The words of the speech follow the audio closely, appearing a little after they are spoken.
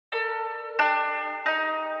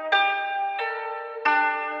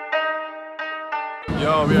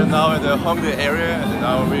Yo, we are now in the Hongdae area and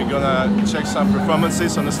now we're gonna check some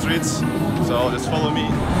performances on the streets. So just follow me.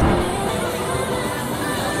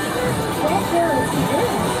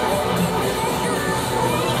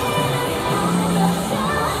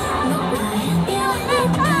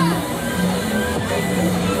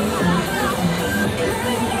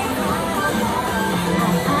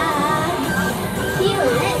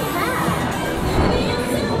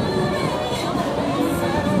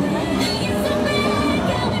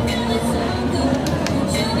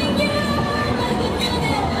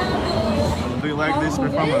 Do you like this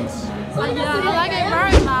performance? Yeah, I like it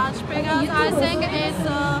very much because I think it's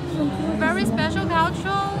a very special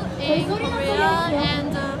culture in Korea,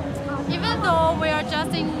 and even though we are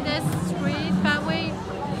just in this street, but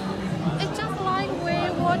it's just like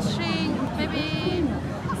we're watching maybe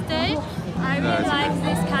stage. I really like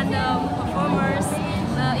this kind of performance.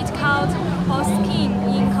 It's called Hoskin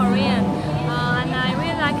in Korean, and I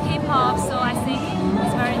really like K-pop, so I think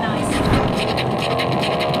it's very nice.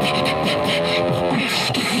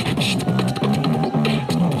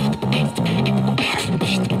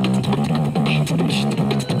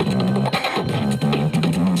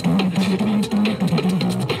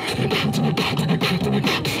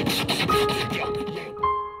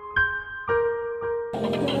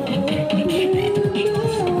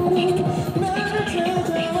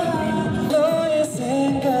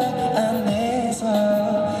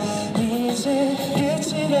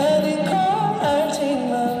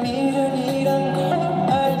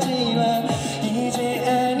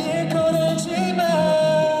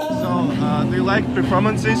 Do you like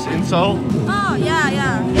performances in Seoul? Oh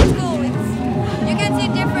yeah, it's cool. You can see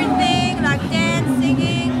different things like dance,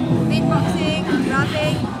 singing, beatboxing,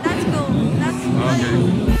 rapping. That's cool. Okay.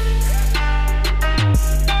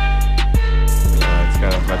 It's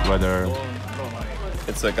kind of bad weather.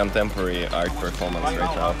 It's a contemporary art performance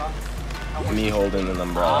right now. Me holding an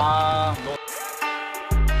umbrella.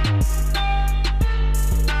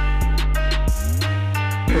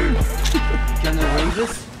 Can I arrange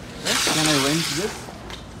this? Can I arrange this?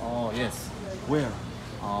 Oh yes. Where?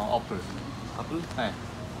 Apple. Apple? 네.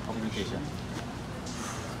 Application.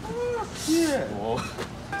 Yeah. Oh.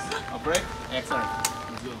 A break? Excellent.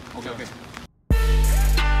 Okay.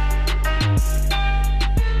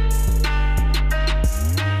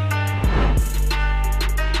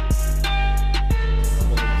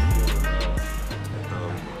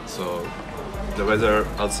 So the weather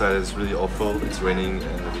outside is really awful. It's raining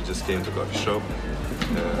and we just came to coffee shop.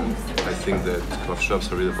 And I think that coffee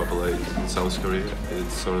shops are really popular in South Korea.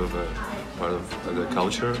 It's sort of a part of the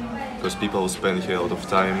culture because people spend here a lot of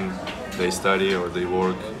time. They study or they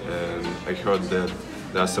work, and I heard that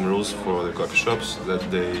there are some rules for the coffee shops that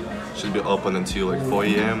they should be open until like 4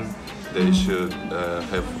 a.m. They should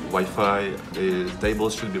have Wi-Fi. The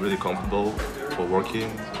tables should be really comfortable for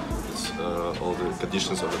working. It's all the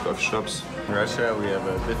conditions of the coffee shops. In Russia, we have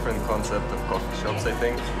a different concept of coffee shops, I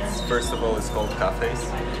think. First of all, it's called cafes,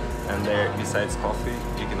 and there, besides coffee,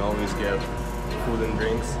 you can always get food and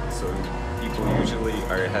drinks. So people usually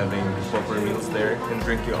are having proper meals there and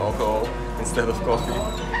drinking alcohol instead of coffee.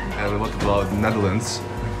 And what about Netherlands?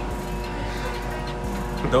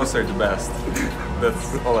 Those are the best.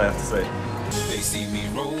 That's all I have to say. They see me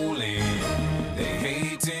rolling, they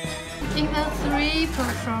hating. In the three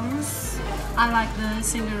performances, I like the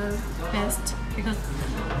singer best because,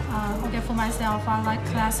 okay, for myself, I like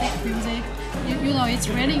classic music. You know, it's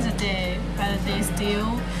raining the day, but they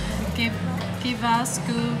still give us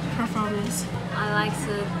good performance. I like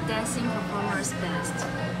the dancing performers best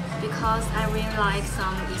because I really like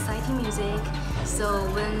some exciting music. So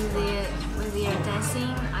when they are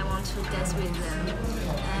dancing, I want to dance with them.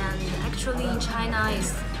 And actually, in China,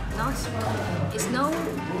 it's no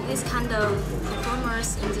this kind of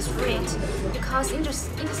performers in the street because in the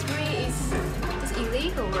street it's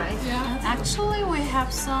illegal, right? Yeah, actually we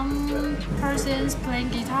have some persons playing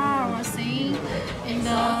guitar or sing in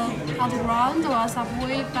the underground or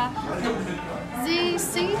subway, but they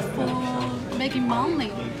sing for making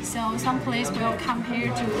money. So some place will come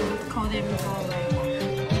here to call them for.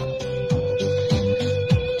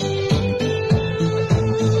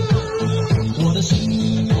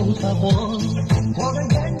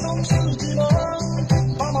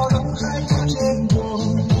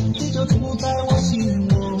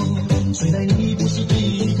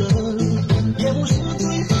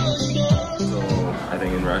 I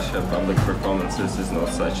think in Russia, public performances is no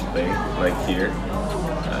such thing like here.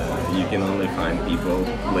 You can only find people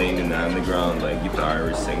playing in the underground, like guitar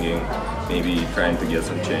or singing, maybe trying to get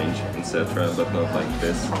some change, etc., but not like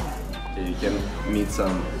this. You can meet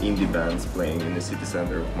some indie bands playing in the city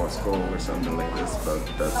center of Moscow or something like this, but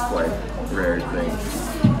that's quite a rare thing.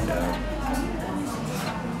 Yeah.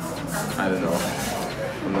 I don't know.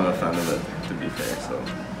 I'm not a fan of it, to be fair. So.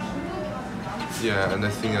 Yeah, and I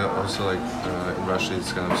think also like in Russia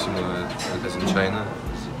it's kind of similar as in China,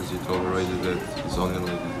 because you told already that it's only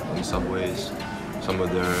like on subways, somewhere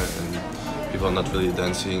there, and people are not really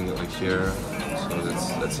dancing like here, so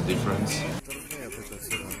that's a difference.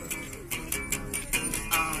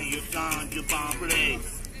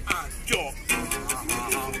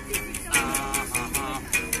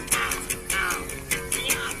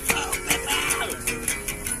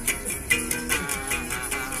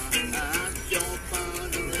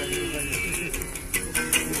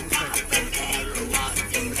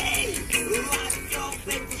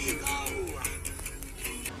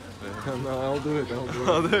 No, I'll do it.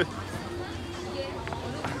 I'll do it.